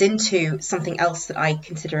feeds into something else that I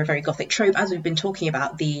consider a very Gothic trope, as we've been talking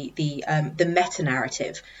about, the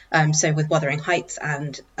meta-narrative. So with Wuthering Heights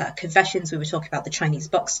and Confessions, we were talking about the Chinese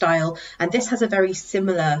box style, and this has a very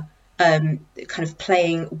similar kind of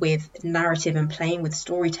playing with narrative and playing with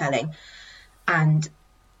storytelling. And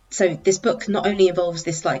so this book not only involves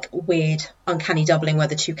this like weird, uncanny doubling where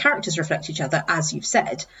the two characters reflect each other, as you've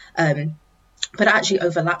said, but it actually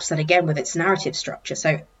overlaps that again with its narrative structure.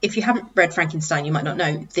 So if you haven't read Frankenstein, you might not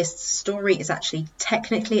know, this story is actually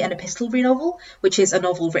technically an epistolary novel, which is a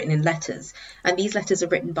novel written in letters. And these letters are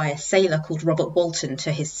written by a sailor called Robert Walton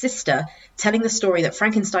to his sister, telling the story that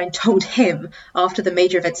Frankenstein told him after the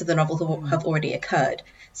major events of the novel have already occurred.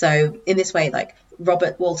 So in this way, like,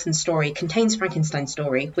 Robert Walton's story contains Frankenstein's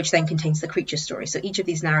story, which then contains the creature's story. So each of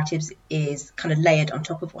these narratives is kind of layered on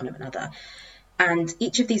top of one another. And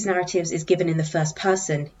each of these narratives is given in the first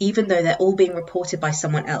person, even though they're all being reported by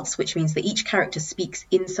someone else, which means that each character speaks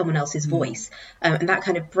in someone else's voice. And that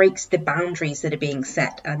kind of breaks the boundaries that are being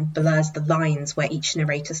set and blurs the lines where each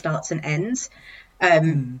narrator starts and ends.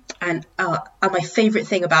 And my favourite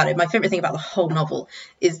thing about it, my favourite thing about the whole novel,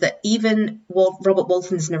 is that even Robert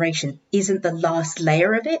Walton's narration isn't the last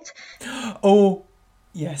layer of it. Oh,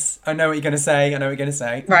 yes. I know what you're going to say.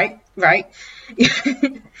 Right.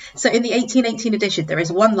 So in the 1818 edition, there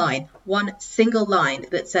is one single line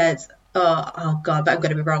that says, oh God, but I'm going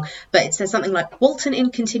to be wrong. But it says something like, Walton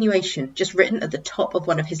in continuation, just written at the top of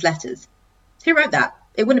one of his letters. Who wrote that?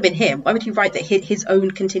 It wouldn't have been him. Why would he write that his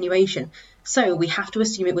own continuation? So we have to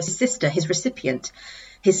assume it was his sister, his recipient.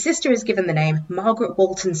 His sister is given the name Margaret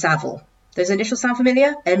Walton Saville. Those initials sound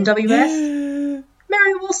familiar? MWS?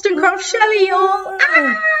 Mary Wollstonecraft Shelley, y'all!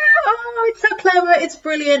 Oh, it's so clever, it's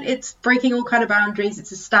brilliant, it's breaking all kind of boundaries,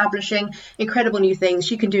 it's establishing incredible new things,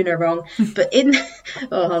 she can do no wrong. But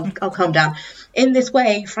I'll calm down. In this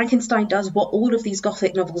way, Frankenstein does what all of these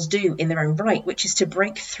Gothic novels do in their own right, which is to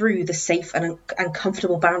break through the safe and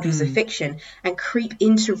comfortable boundaries of fiction and creep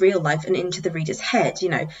into real life and into the reader's head.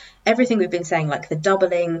 Everything we've been saying, like the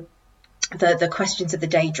doubling, the questions of the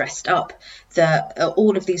day dressed up,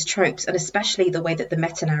 all of these tropes, and especially the way that the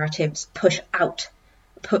meta-narratives push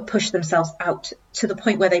themselves out to the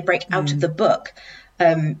point where they break out of the book.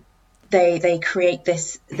 They create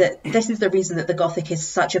this is the reason that the Gothic is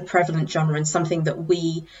such a prevalent genre and something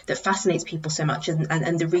that fascinates people so much,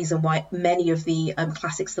 and the reason why many of the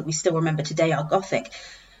classics that we still remember today are Gothic.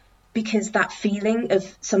 Because that feeling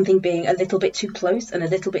of something being a little bit too close and a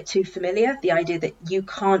little bit too familiar, the idea that you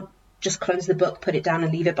can't just close the book, put it down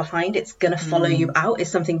and leave it behind, it's going to follow you out, is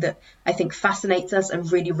something that I think fascinates us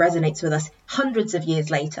and really resonates with us hundreds of years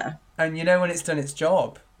later. And when it's done its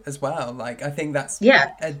job as well, like I think that's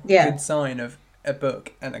a good sign of a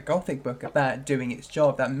book, and a Gothic book at that, doing its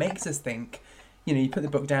job. That makes us think. You put the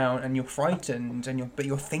book down and you're frightened, but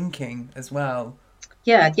you're thinking as well.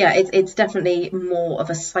 Yeah, it's definitely more of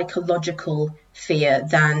a psychological fear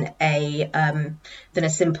than a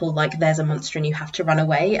simple, like, there's a monster and you have to run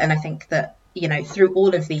away. And I think that, through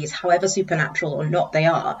all of these, however supernatural or not they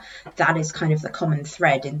are, that is kind of the common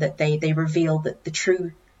thread, in that they reveal that the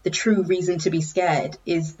true reason to be scared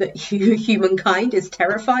is that humankind is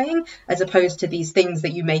terrifying, as opposed to these things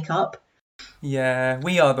that you make up. Yeah,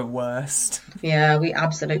 we are the worst. Yeah, we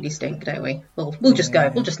absolutely stink, don't we? We'll just go.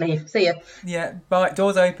 We'll just leave. See ya. Yeah, bye.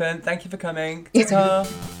 Doors open. Thank you for coming. Ta-ta.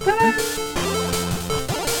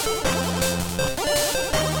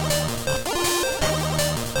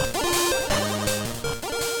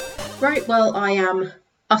 Right, well, I am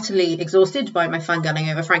utterly exhausted by my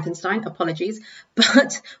fangirling over Frankenstein. Apologies.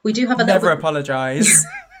 But we do have a Never apologise.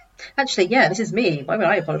 Actually, yeah, this is me. Why would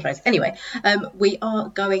I apologise? Anyway, we are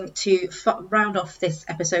going to round off this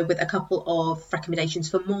episode with a couple of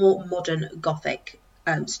recommendations for more modern Gothic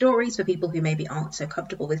stories for people who maybe aren't so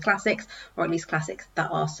comfortable with classics, or at least classics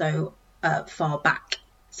that are so far back.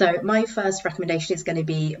 So my first recommendation is going to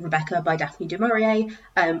be Rebecca by Daphne du Maurier.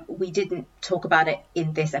 We didn't talk about it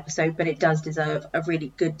in this episode, but it does deserve a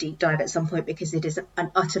really good deep dive at some point, because it is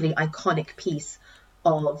an utterly iconic piece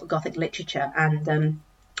of Gothic literature, and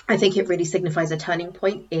I think it really signifies a turning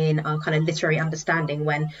point in our kind of literary understanding,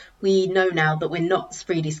 when we know now that we're not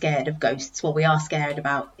really scared of ghosts. What we are scared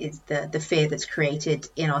about is the fear that's created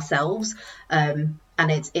in ourselves. And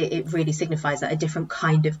it really signifies that a different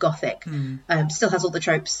kind of Gothic. Still has all the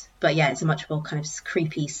tropes, but yeah, it's a much more kind of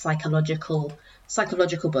creepy psychological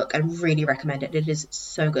book. I really recommend it. It is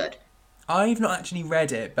so good. I've not actually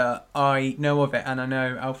read it, but I know of it, and I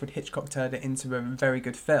know Alfred Hitchcock turned it into a very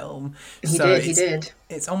good film. He did.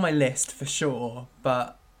 It's on my list for sure,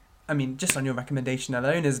 but I mean, just on your recommendation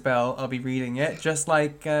alone, Isabel, I'll be reading it, just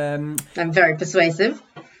like... I'm very persuasive.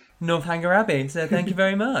 Northanger Abbey, so thank you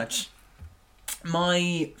very much.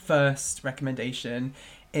 My first recommendation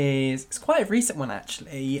it's quite a recent one,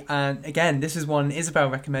 actually, and again, this is one Isabel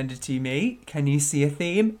recommended to me. Can you see a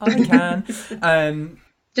theme? I can.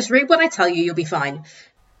 Just read what I tell you, you'll be fine.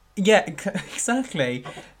 Yeah, exactly.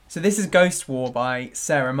 So this is Ghost War by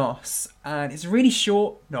Sarah Moss, and it's a really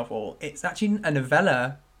short novel. It's actually a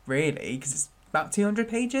novella, really, because it's about 200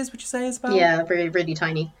 pages, would you say, Isabel? Yeah, really, really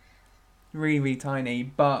tiny. Really, really tiny,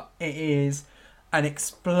 but it is an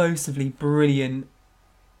explosively brilliant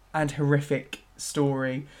and horrific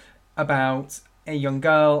story about a young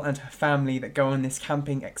girl and her family that go on this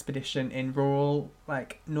camping expedition in rural,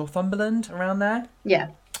 like, Northumberland, around there.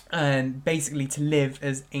 Yeah. And basically to live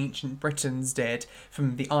as ancient Britons did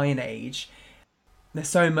from the Iron Age. There's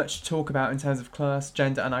so much to talk about in terms of class,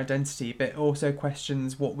 gender and identity, but it also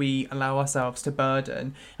questions what we allow ourselves to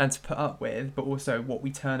burden and to put up with, but also what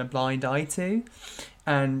we turn a blind eye to.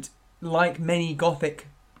 And like many Gothic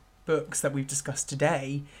books that we've discussed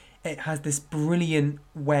today, it has this brilliant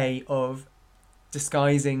way of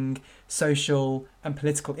disguising social and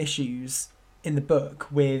political issues in the book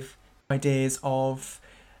with ideas of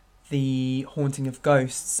the haunting of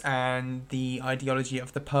ghosts and the ideology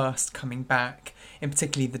of the past coming back, in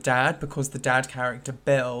particularly the dad, because the dad character,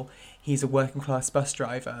 Bill, he's a working class bus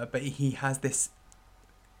driver, but he has this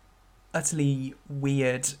utterly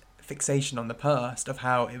weird fixation on the past of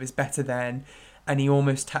how it was better then, and he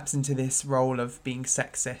almost taps into this role of being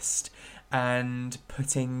sexist and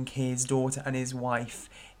putting his daughter and his wife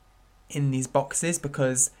in these boxes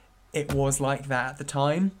because it was like that at the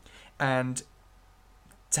time, and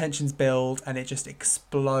tensions build and it just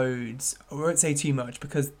explodes. I won't say too much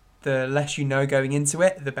because the less you know going into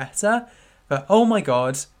it, the better. But oh my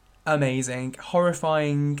god, amazing,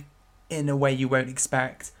 horrifying in a way you won't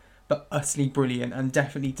expect, but utterly brilliant, and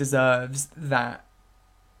definitely deserves that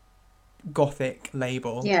Gothic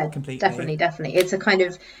label. Yeah, completely. definitely.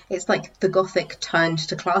 It's like the Gothic turned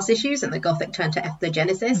to class issues and the Gothic turned to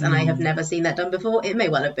ethnogenesis, and I have never seen that done before. It may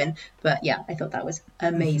well have been, but yeah, I thought that was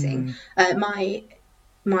amazing.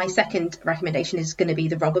 My second recommendation is going to be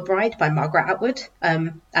The Robber Bride by Margaret Atwood.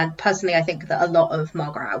 And personally, I think that a lot of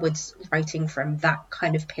Margaret Atwood's writing from that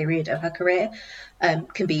kind of period of her career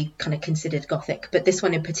can be kind of considered Gothic. But this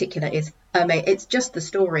one in particular is, it's just the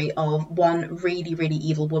story of one really, really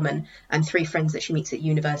evil woman and 3 friends that she meets at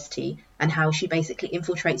university, and how she basically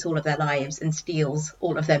infiltrates all of their lives and steals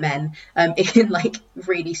all of their men in like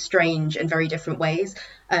really strange and very different ways.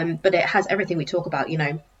 But it has everything we talk about,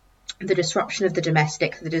 the disruption of the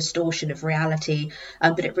domestic, the distortion of reality,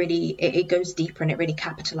 but it goes deeper, and it really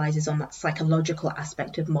capitalizes on that psychological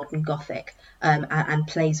aspect of modern Gothic, and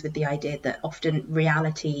plays with the idea that often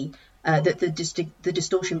reality, that the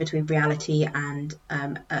distortion between reality and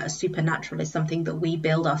supernatural is something that we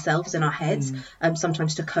build ourselves in our heads,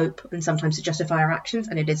 sometimes to cope and sometimes to justify our actions,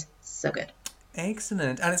 and it is so good.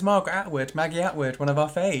 Excellent. And it's Margaret Atwood, Maggie Atwood, one of our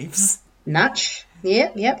faves. Natch.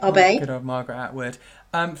 Yep, obey. Good old Margaret Atwood.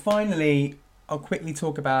 Finally, I'll quickly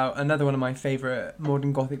talk about another one of my favourite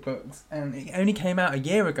modern Gothic books, and it only came out a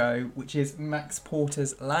year ago, which is Max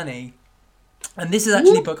Porter's Lanny. And this is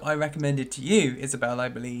actually a book I recommended to you, Isabel, I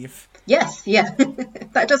believe. Yes, yeah.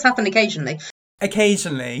 That does happen occasionally.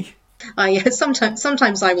 Occasionally. Yeah,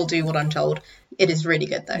 sometimes I will do what I'm told. It is really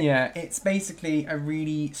good, though. Yeah, it's basically a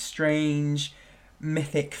really strange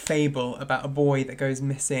mythic fable about a boy that goes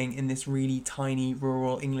missing in this really tiny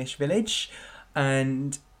rural English village,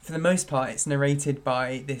 and for the most part it's narrated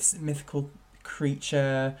by this mythical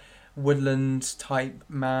creature, woodland type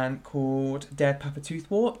man called Dead Papa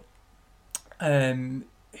Toothwort,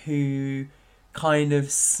 who kind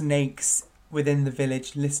of snakes within the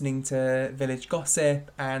village, listening to village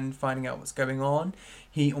gossip and finding out what's going on.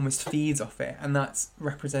 He almost feeds off it, and that's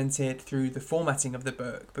represented through the formatting of the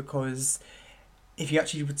book, because if you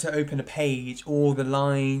actually were to open a page, all the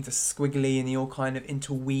lines are squiggly and they all kind of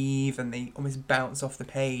interweave and they almost bounce off the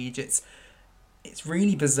page. It's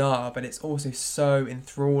really bizarre, but it's also so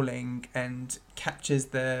enthralling and captures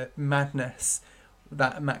the madness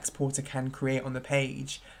that Max Porter can create on the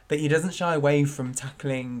page. But he doesn't shy away from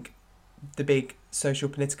tackling the big social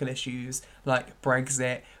political issues like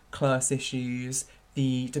Brexit, class issues,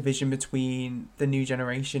 the division between the new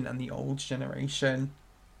generation and the old generation,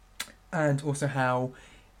 and also how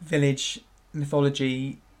village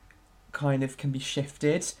mythology kind of can be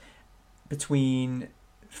shifted between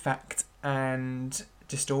fact and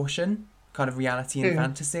distortion, kind of reality and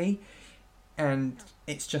fantasy. And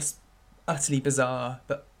it's just utterly bizarre,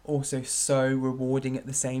 but also so rewarding at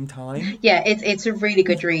the same time. Yeah, it's a really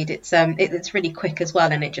good read. It's really quick as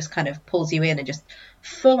well, and it just kind of pulls you in and just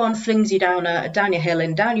full on flings you down your hill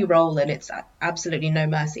and down you roll, and it's absolutely no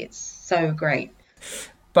mercy. It's so great.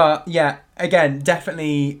 But yeah, again,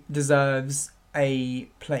 definitely deserves a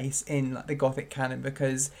place in like the Gothic canon,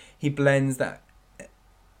 because he blends that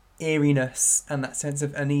eeriness and that sense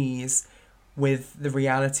of unease with the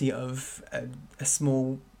reality of a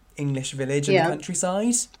small English village in the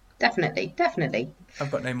countryside. Definitely.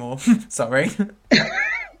 I've got no more. Sorry.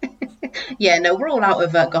 Yeah, no, we're all out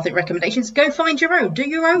of Gothic recommendations. Go find your own. Do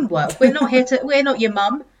your own work. We're not your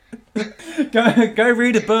mum. Go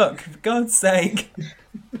read a book, for God's sake.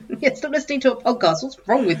 Yeah, stop listening to a podcast. What's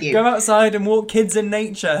wrong with you? Go outside and walk kids in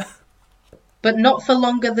nature. But not for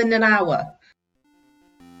longer than an hour.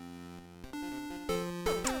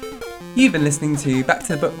 You've been listening to Back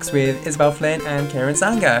to the Books with Isabel Flynn and Kieran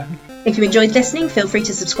Sanger. If you enjoyed listening, feel free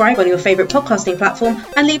to subscribe on your favourite podcasting platform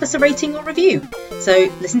and leave us a rating or review.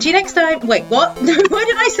 So, listen to you next time. Wait, what? Why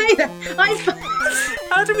did I say that?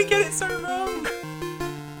 How did we get it so wrong?